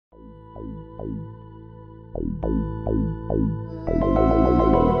He's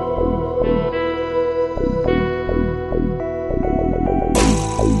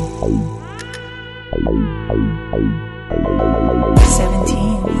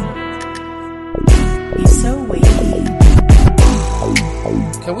so wavy.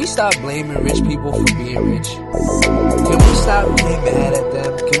 Can we stop blaming rich people for being rich? Can we stop being mad at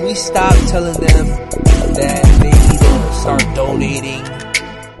them? Can we stop telling them that they need to start donating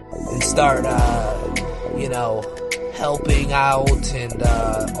and start, helping out and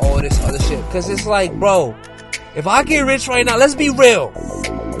all this other shit? Because it's like, bro, if I get rich right now, let's be real.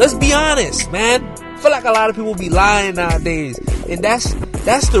 Let's be honest, man. I feel like a lot of people be lying nowadays. And that's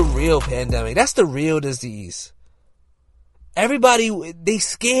the real pandemic. That's the real disease. Everybody, they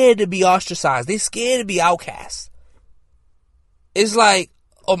scared to be ostracized. They scared to be outcast. It's like,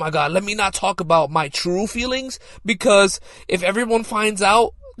 oh my God, let me not talk about my true feelings, because if everyone finds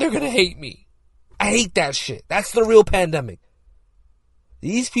out, they're gonna hate me. I hate that shit. That's the real pandemic.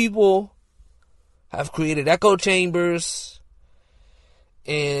 These people have created echo chambers,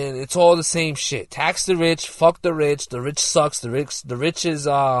 and it's all the same shit. Tax the rich, fuck the rich sucks, the rich is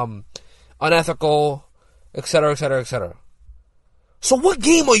unethical, etc., etc., etc. So what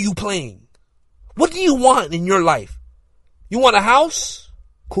game are you playing? What do you want in your life? You want a house?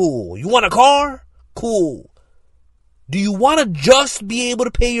 Cool. You want a car? Cool. Do you want to just be able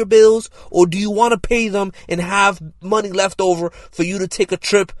to pay your bills, or do you want to pay them and have money left over for you to take a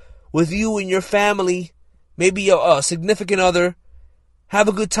trip with you and your family, maybe a significant other, have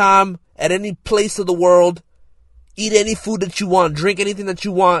a good time at any place of the world, eat any food that you want, drink anything that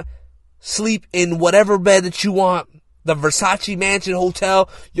you want, sleep in whatever bed that you want, the Versace mansion, hotel,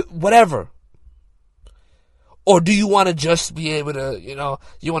 whatever? Or do you want to just be able to,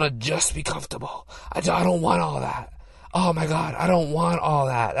 you want to just be comfortable? I don't want all that. Oh my God, I don't want all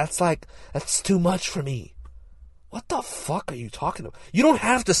that. That's too much for me. What the fuck are you talking about? You don't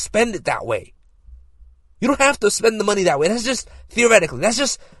have to spend it that way. You don't have to spend the money that way. That's just theoretically. That's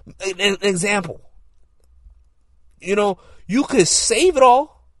just an example. You could save it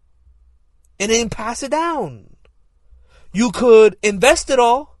all and then pass it down. You could invest it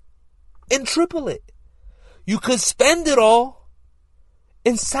all and triple it. You could spend it all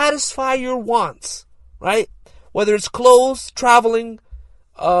and satisfy your wants, right? Whether it's clothes, traveling,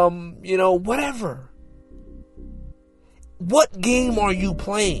 whatever. What game are you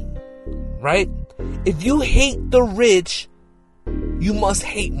playing, right? If you hate the rich, you must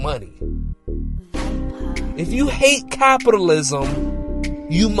hate money. If you hate capitalism,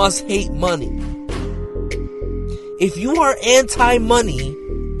 you must hate money. If you are anti-money,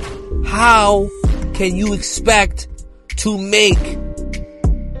 how can you expect to make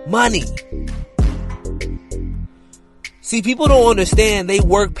money? See, people don't understand. They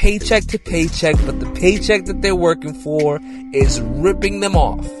work paycheck to paycheck, but the paycheck that they're working for is ripping them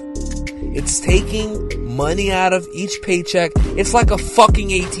off. It's taking money out of each paycheck. It's like a fucking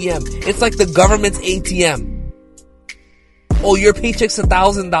ATM. It's like the government's ATM. Oh, your paycheck's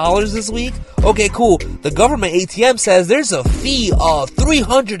 $1,000 this week? Okay, cool. The government ATM says there's a fee of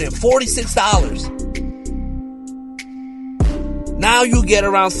 $346. Now you get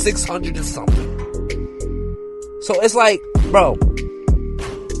around $600 and something. So it's like, bro,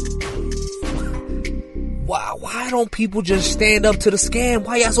 why don't people just stand up to the scam?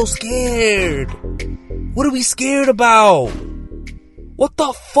 Why y'all so scared? What are we scared about? What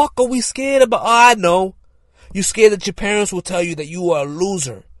the fuck are we scared about? Oh, I know. You scared that your parents will tell you that you are a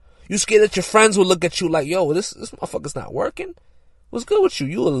loser. You scared that your friends will look at you like, yo, this motherfucker's not working? What's good with you?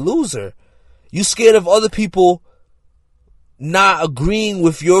 You a loser. You scared of other people not agreeing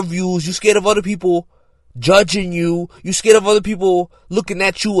with your views. You scared of other people judging you. You scared of other people looking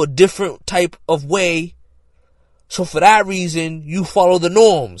at you a different type of way. So for that reason, you follow the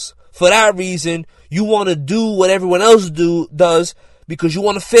norms. For that reason, you want to do what everyone else does because you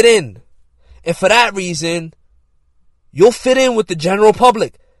want to fit in. And for that reason, you'll fit in with the general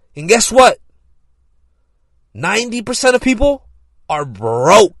public. And guess what? 90% of people are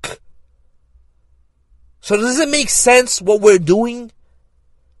broke. So does it make sense what we're doing?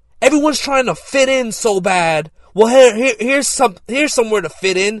 Everyone's trying to fit in so bad. Well, here's somewhere to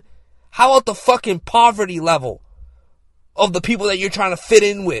fit in. How about the fucking poverty level of the people that you're trying to fit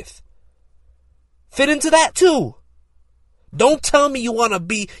in with? Fit into that too. Don't tell me you want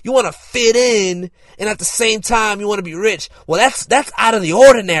to fit in, and at the same time you want to be rich. Well, that's out of the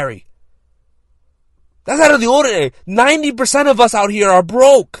ordinary. That's out of the ordinary. 90% of us out here are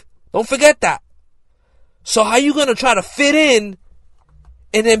broke. Don't forget that. So how you going to try to fit in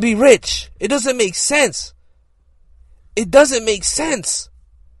and then be rich? It doesn't make sense. It doesn't make sense.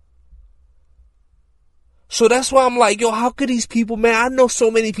 So that's why I'm like, yo, how could these people, man, I know so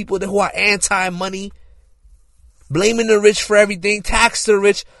many people who are anti-money, blaming the rich for everything, tax the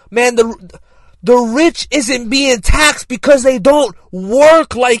rich. Man, the rich isn't being taxed because they don't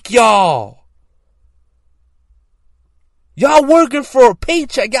work like y'all. Y'all working for a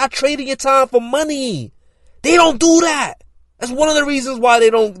paycheck. Y'all trading your time for money. They don't do that. That's one of the reasons why they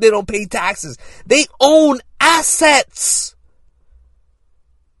don't pay taxes. They own assets.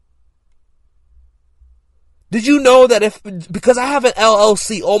 Did you know that because I have an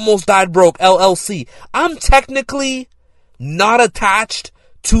LLC, almost died broke LLC, I'm technically not attached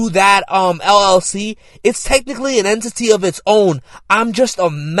to that LLC. It's technically an entity of its own. I'm just a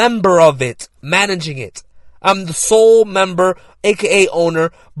member of it, managing it. I'm the sole member, aka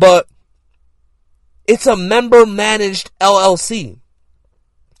owner, but it's a member managed LLC.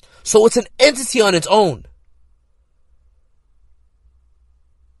 So it's an entity on its own.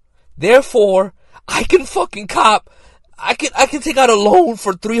 Therefore, I can fucking cop. I can take out a loan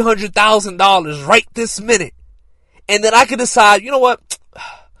for $300,000 right this minute, and then I can decide. You know what?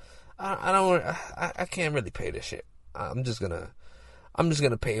 I can't really pay this shit. I'm just gonna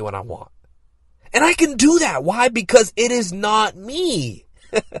pay what I want, and I can do that. Why? Because it is not me.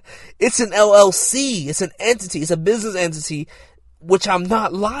 It's an LLC. It's an entity. It's a business entity, which I'm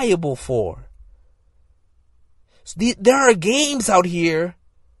not liable for. So there are games out here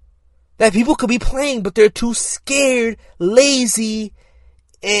that people could be playing, but they're too scared, lazy,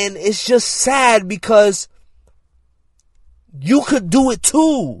 and it's just sad because you could do it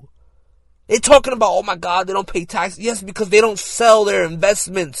too. They're talking about, oh my God, they don't pay taxes. Yes, because they don't sell their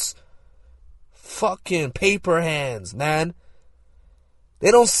investments. Fucking paper hands, man.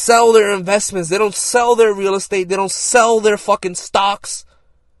 They don't sell their investments. They don't sell their real estate. They don't sell their fucking stocks.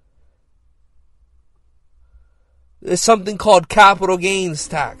 There's something called capital gains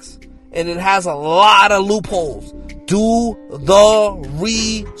tax, and it has a lot of loopholes. Do the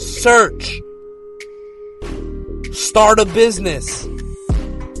research. Start a business.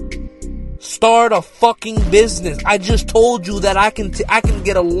 Start a fucking business. I just told you that I can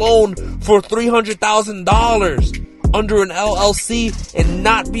get a loan for $300,000 under an LLC and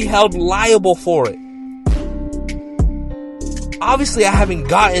not be held liable for it. Obviously, I haven't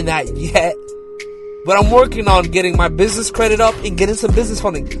gotten that yet, but I'm working on getting my business credit up and getting some business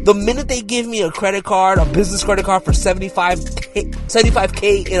funding. The minute they give me a business credit card for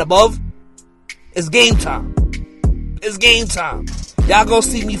 $75K and above, it's game time. It's game time. Y'all gonna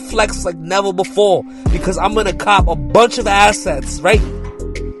see me flex like never before because I'm gonna cop a bunch of assets, right?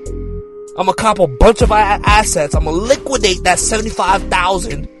 I'm gonna cop a bunch of assets. I'm gonna liquidate that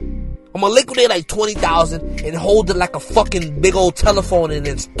 $75,000. I'm gonna liquidate like $20,000 and hold it like a fucking big old telephone and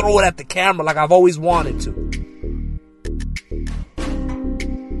then throw it at the camera like I've always wanted to.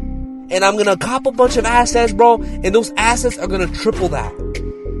 And I'm gonna cop a bunch of assets, bro, and those assets are gonna triple that.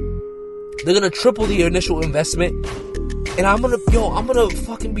 They're gonna triple the initial investment. And I'm gonna be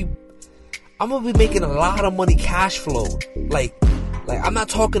making a lot of money cash flow. Like I'm not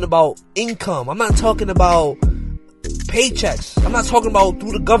talking about income. I'm not talking about paychecks. I'm not talking about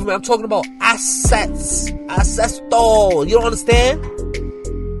through the government. I'm talking about assets. Assesto. You don't understand?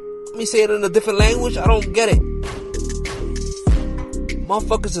 Let me say it in a different language. I don't get it.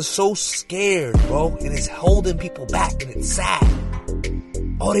 Motherfuckers are so scared, bro. And it's holding people back. And it's sad.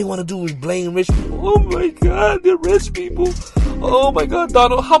 All they want to do is blame rich people. Oh my God, they're rich people. Oh my God,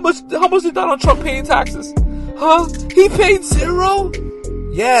 Donald. How much did Donald Trump pay in taxes? Huh? He paid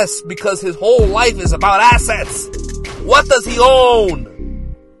 $0? Yes, because his whole life is about assets. What does he own?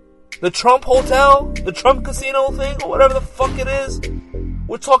 The Trump Hotel? The Trump Casino thing? Or whatever the fuck it is?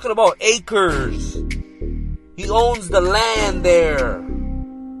 We're talking about acres. He owns the land there.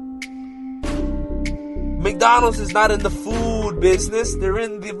 McDonald's is not in the food business. They're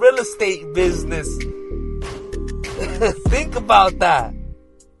in the real estate business. Think about that.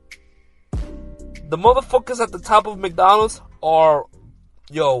 The motherfuckers at the top of McDonald's are,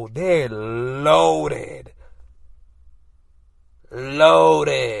 they're loaded.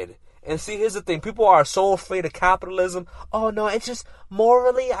 Loaded. And see, here's the thing. People are so afraid of capitalism. Oh no, it's just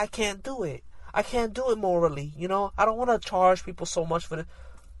morally, I can't do it. I can't do it morally. I don't want to charge people so much for this.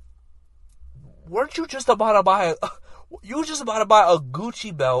 Weren't you just about to buy a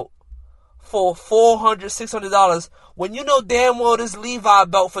Gucci belt for $400, $600 when you know damn well this Levi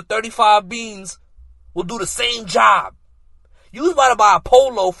belt for 35 beans will do the same job? You was about to buy a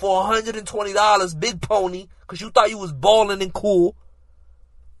polo for $120, big pony, because you thought you was balling and cool.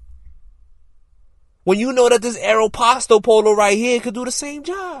 When you know that this Aeropostale polo right here could do the same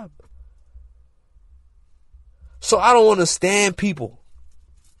job. So I don't understand people.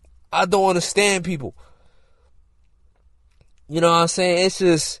 I don't understand people. You know what I'm saying? It's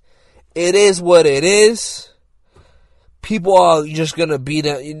just, it is what it is. People are just gonna be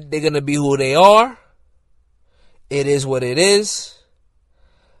they're gonna be who they are. It is what it is.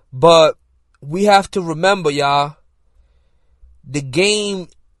 But we have to remember, y'all, the game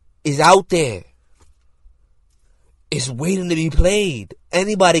is out there. It's waiting to be played.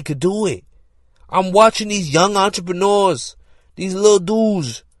 Anybody could do it. I'm watching these young entrepreneurs, these little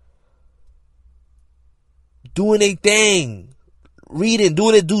dudes, doing their thing, reading,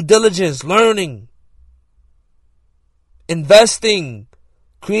 doing their due diligence, learning, investing,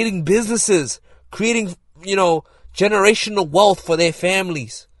 creating businesses, creating, generational wealth for their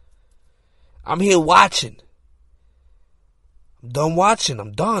families. I'm here watching. I'm done watching.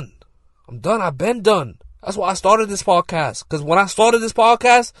 I'm done. I've been done. That's why I started this podcast. Because when I started this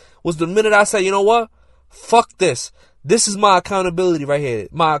podcast was the minute I said, you know what? Fuck this. This is my accountability right here.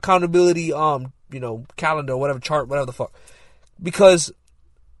 My accountability, calendar, whatever, chart, whatever the fuck. Because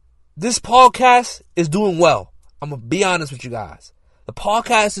this podcast is doing well. I'm going to be honest with you guys. The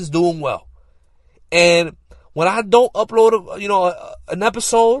podcast is doing well. And when I don't upload, an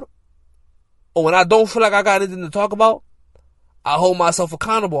episode, or when I don't feel like I got anything to talk about, I hold myself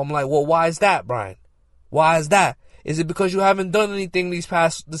accountable. I'm like, well, why is that, Brian? Why is that? Is it because you haven't done anything this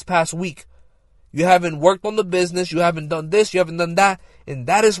past week? You haven't worked on the business. You haven't done this. You haven't done that. And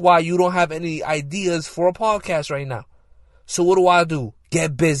that is why you don't have any ideas for a podcast right now. So what do?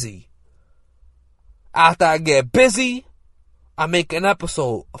 Get busy. After I get busy, I make an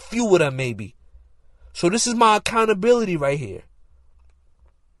episode. A few of them maybe. So this is my accountability right here.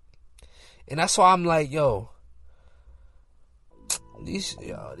 And that's why I'm like, these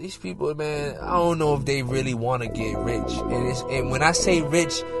people, man, I don't know if they really want to get rich. And when I say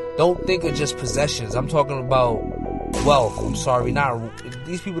rich, don't think of just possessions. I'm talking about wealth. I'm sorry,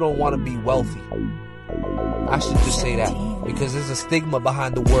 these people don't want to be wealthy. I should just say that, because there's a stigma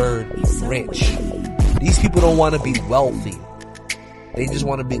behind the word rich. These people don't want to be wealthy. They just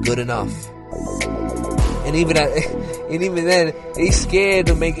want to be good enough. And even then, they scared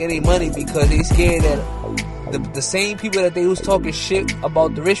to make any money, because they scared that the same people that they was talking shit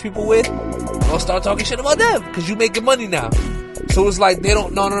about the rich people with, gonna start talking shit about them, because you making money now. So it's like, they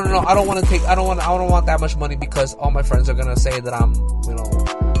don't, no, I don't want that much money, because all my friends are gonna say that I'm,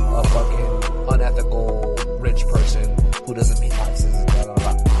 a fucking unethical rich person who doesn't pay taxes and blah, blah,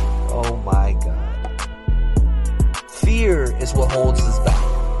 blah. Oh my God. Fear is what holds us back.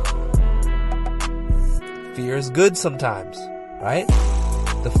 Fear is good sometimes, right?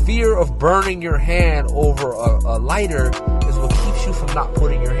 The fear of burning your hand over a lighter is what keeps you from not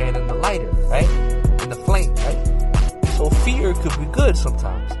putting your hand in the lighter, right? In the flame, right? So fear could be good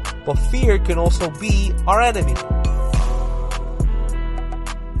sometimes, but fear can also be our enemy.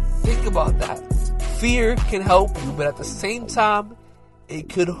 Think about that. Fear can help you, but at the same time, it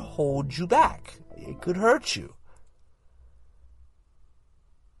could hold you back. It could hurt you.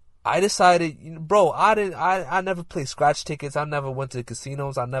 I decided, I never played scratch tickets. I never went to the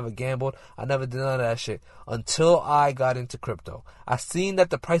casinos. I never gambled. I never did none of that shit until I got into crypto. I seen that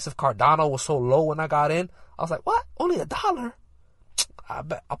the price of Cardano was so low when I got in. I was like, what? Only $1? I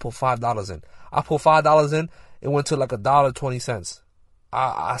bet I put $5 in. I put $5 in. It went to like $1.20.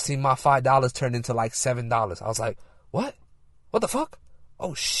 I seen my $5 turn into like $7. I was like, what? What the fuck?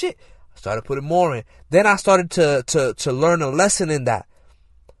 Oh shit. I started putting more in. Then I started to learn a lesson in that.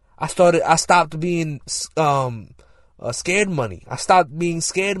 I stopped being scared money. I stopped being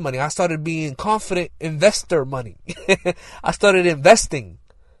scared money. I started being confident investor money. I started investing.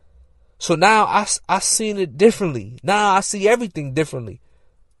 So now I seen it differently. Now I see everything differently.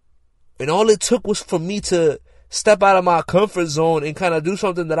 And all it took was for me to step out of my comfort zone and kind of do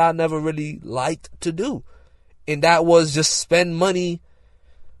something that I never really liked to do. And that was just spend money,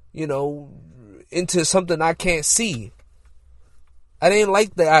 into something I can't see. I don't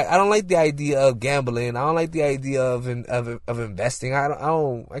like the idea of gambling. I don't like the idea of investing.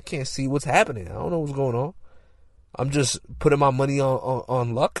 I can't see what's happening. I don't know what's going on. I'm just putting my money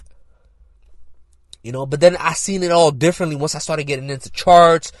on luck. But then I seen it all differently once I started getting into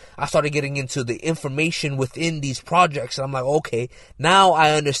charts. I started getting into the information within these projects, and I'm like, okay, now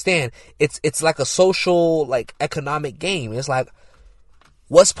I understand. It's like a social, like, economic game. It's like,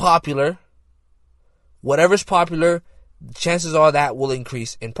 what's popular? Whatever's popular, chances are that will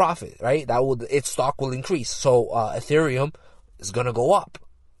increase in profit, right? Its stock will increase. So Ethereum is gonna go up.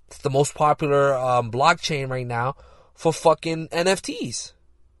 It's the most popular blockchain right now for fucking NFTs.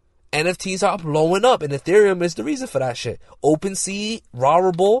 NFTs are blowing up, and Ethereum is the reason for that shit. OpenSea,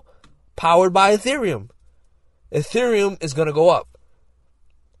 Rarible, powered by Ethereum. Ethereum is gonna go up.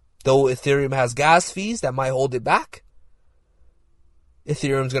 Though Ethereum has gas fees that might hold it back.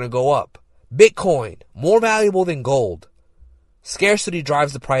 Ethereum's going to go up. Bitcoin, more valuable than gold. Scarcity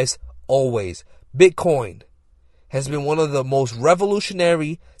drives the price always. Bitcoin has been one of the most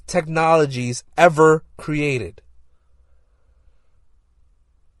revolutionary technologies ever created.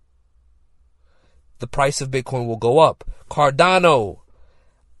 The price of Bitcoin will go up. Cardano,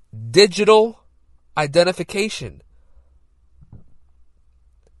 digital identification.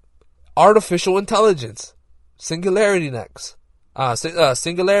 Artificial intelligence. Singularity Net,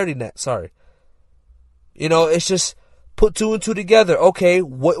 sorry. You know, it's just put two and two together. Okay,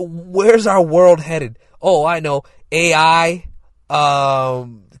 where's our world headed? Oh, I know. AI,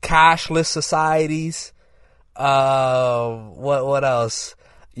 cashless societies, what else?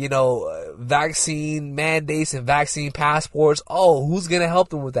 You know, vaccine mandates and vaccine passports. Oh, who's gonna help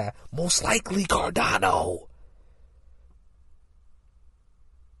them with that? Most likely Cardano.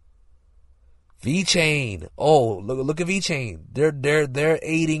 VeChain. Oh, look at VeChain. They're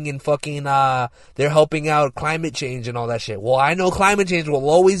aiding in fucking they're helping out climate change and all that shit. Well, I know climate change will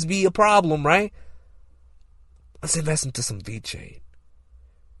always be a problem, right? Let's invest into some VeChain.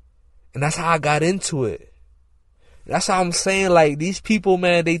 And that's how I got into it. That's how I'm saying, like, these people,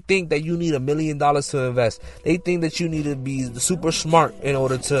 man, they think that you need $1 million to invest. They think that you need to be super smart in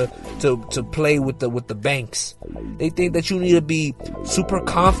order to play with the banks. They think that you need to be super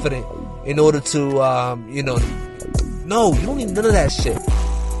confident in order to, no, you don't need none of that shit.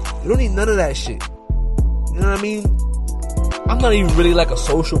 You don't need none of that shit. You know what I mean? I'm not even really like a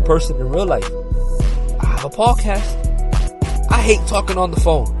social person in real life. I have a podcast. I hate talking on the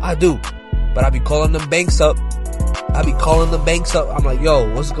phone. I do. But I be calling them banks up. I'm like, yo,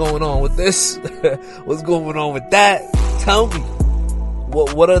 what's going on with this? What's going on with that? Tell me.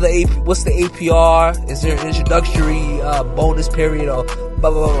 What's the APR? Is there an introductory bonus period or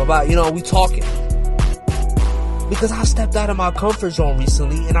blah, blah, blah, blah? You know, we talking. Because I stepped out of my comfort zone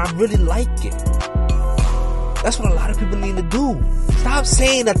recently and I really like it. That's what a lot of people need to do. Stop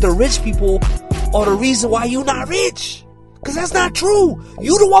saying that the rich people are the reason why you're not rich. Because that's not true.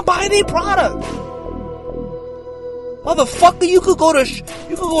 You the one buying their product. Motherfucker, you could go to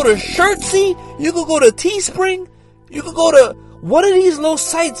Shirtsy, you could go to Teespring, you could go to one of these little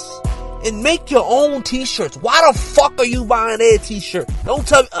sites and make your own t-shirts. Why the fuck are you buying their t-shirt? Don't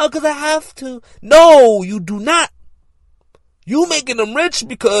tell me, cause I have to. No, you do not. You making them rich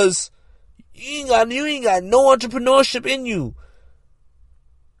because you ain't got no entrepreneurship in you.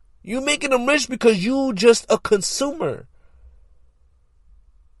 You making them rich because you just a consumer.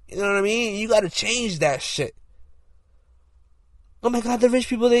 You know what I mean? You gotta change that shit. Oh my God, the rich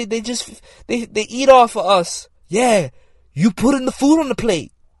people, they eat off of us. Yeah, you putting the food on the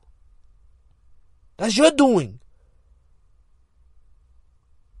plate. That's your doing.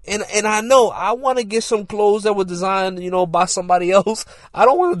 And I know, I want to get some clothes that were designed, by somebody else. I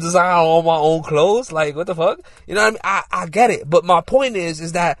don't want to design all my own clothes. Like, what the fuck? You know what I mean? I get it. But my point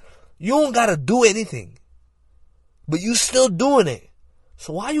is that you don't got to do anything. But you still doing it.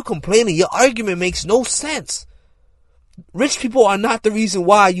 So why are you complaining? Your argument makes no sense. Rich people are not the reason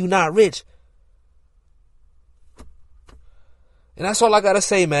why you're not rich. And that's all I gotta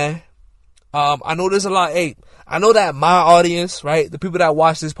say, man. I know there's a lot. Hey, I know that my audience, right? The people that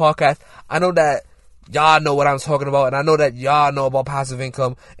watch this podcast, I know that y'all know what I'm talking about. And I know that y'all know about passive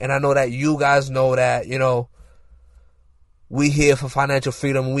income. And I know that you guys know that, we here for financial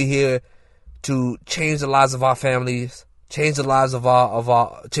freedom. We here to change the lives of our families, change the lives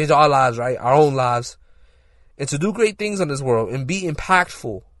change our lives, right? Our own lives. And to do great things in this world and be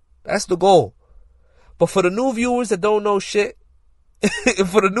impactful. That's the goal. But for the new viewers that don't know shit,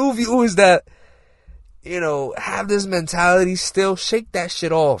 for the new viewers that, have this mentality still, shake that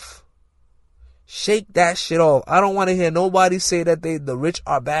shit off. Shake that shit off. I don't want to hear nobody say that the rich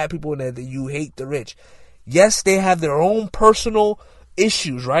are bad people and that you hate the rich. Yes, they have their own personal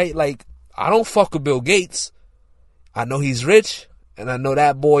issues, right? Like, I don't fuck with Bill Gates. I know he's rich. And I know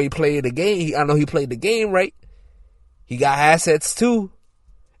that boy played the game. I know he played the game right. He got assets too.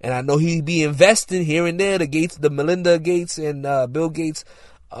 And I know he be investing here and there. The Melinda Gates and Bill Gates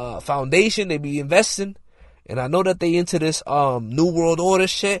Foundation, they be investing. And I know that they into this New World Order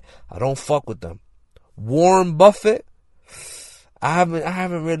shit. I don't fuck with them. Warren Buffett, I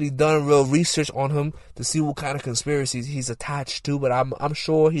haven't really done real research on him to see what kind of conspiracies he's attached to, but I'm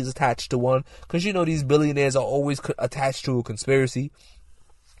sure he's attached to one. Cause these billionaires are always attached to a conspiracy.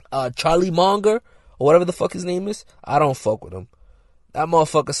 Charlie Munger, or whatever the fuck his name is, I don't fuck with him. That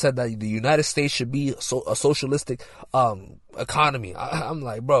motherfucker said that the United States should be a socialistic economy. I'm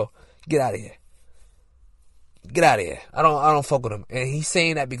like, bro, get out of here. Get out of here. I don't fuck with him. And he's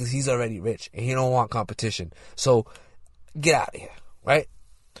saying that because he's already rich and he don't want competition. So get out of here. right?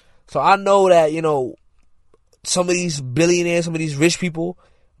 So I know that, some of these billionaires, some of these rich people,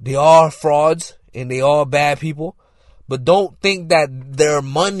 they are frauds and they are bad people. But don't think that their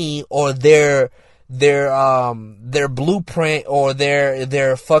money or their blueprint or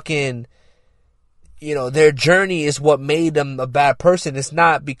their fucking, their journey is what made them a bad person. It's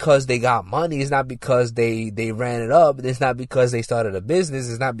not because they got money. It's not because they ran it up. It's not because they started a business.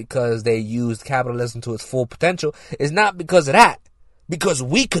 It's not because they used capitalism to its full potential. It's not because of that. Because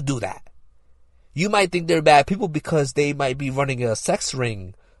we could do that. You might think they're bad people because they might be running a sex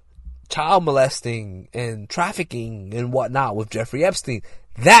ring, child molesting and trafficking and whatnot with Jeffrey Epstein.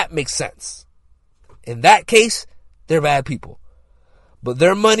 That makes sense. In that case, they're bad people. But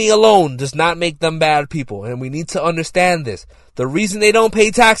their money alone does not make them bad people. And we need to understand this. The reason they don't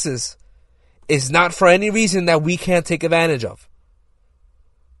pay taxes is not for any reason that we can't take advantage of.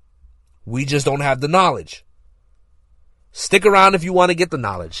 We just don't have the knowledge. Stick around if you want to get the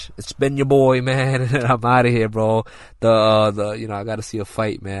knowledge. It's been your boy, man. I'm out of here, bro. I gotta see a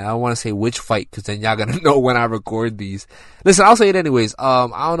fight, man. I don't want to say which fight, because then y'all gonna know when I record these. Listen, I'll say it anyways. I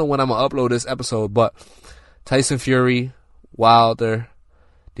don't know when I'm gonna upload this episode, but Tyson Fury, Wilder,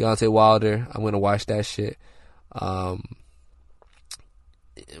 Deontay Wilder, I'm gonna watch that shit. By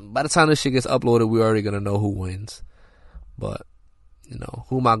the time this shit gets uploaded, we're already gonna know who wins. But,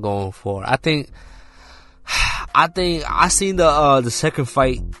 who am I going for? I think I seen the second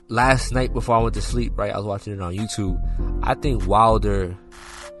fight last night before I went to sleep, right? I was watching it on YouTube. I think Wilder,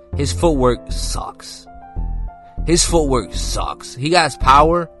 his footwork sucks. He got his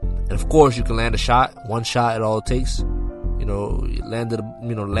power, and of course you can land a shot. One shot, it all takes.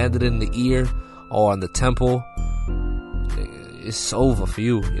 Landed in the ear or on the temple. It's over for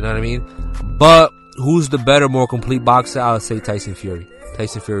you. You know what I mean? But who's the better, more complete boxer? I would say Tyson Fury.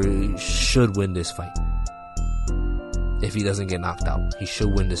 Tyson Fury should win this fight. If he doesn't get knocked out, he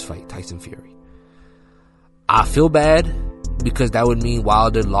should win this fight, Tyson Fury. I feel bad because that would mean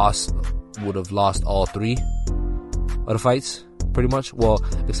Wilder would have lost all three of the fights, pretty much. Well,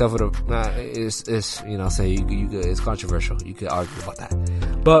 except for it's controversial. You could argue about that,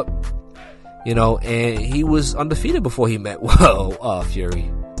 but and he was undefeated before he met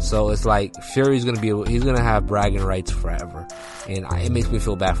Fury. So it's like Fury's he's gonna have bragging rights forever, and it makes me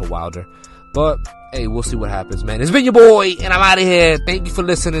feel bad for Wilder. But hey, we'll see what happens, man. It's been your boy, and I'm out of here. Thank you for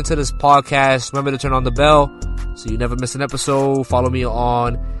listening to this podcast. Remember to turn on the bell so you never miss an episode. Follow me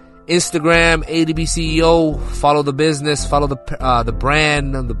on Instagram, ADBCEO. Follow the business. Follow the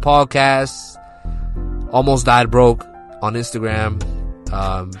brand and the podcast. Almost Died Broke on Instagram.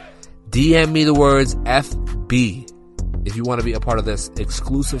 DM me the words FB if you want to be a part of this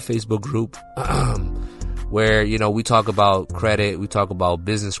exclusive Facebook group where, we talk about credit. We talk about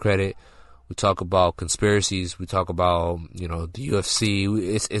business credit. We talk about conspiracies. We talk about, the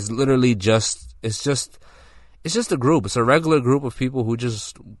UFC. It's literally it's just a group. It's a regular group of people who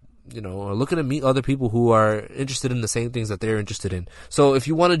just, are looking to meet other people who are interested in the same things that they're interested in. So if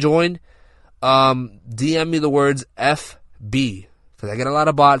you want to join, DM me the words FB, because I get a lot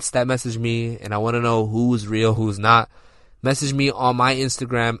of bots that message me and I want to know who's real, who's not. Message me on my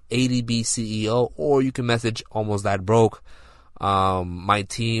Instagram, ADBCEO, or you can message Almost Died Broke. My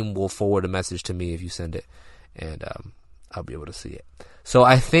team will forward a message to me if you send it, and I'll be able to see it. So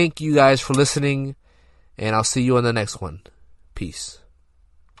I thank you guys for listening, and I'll see you on the next one. Peace.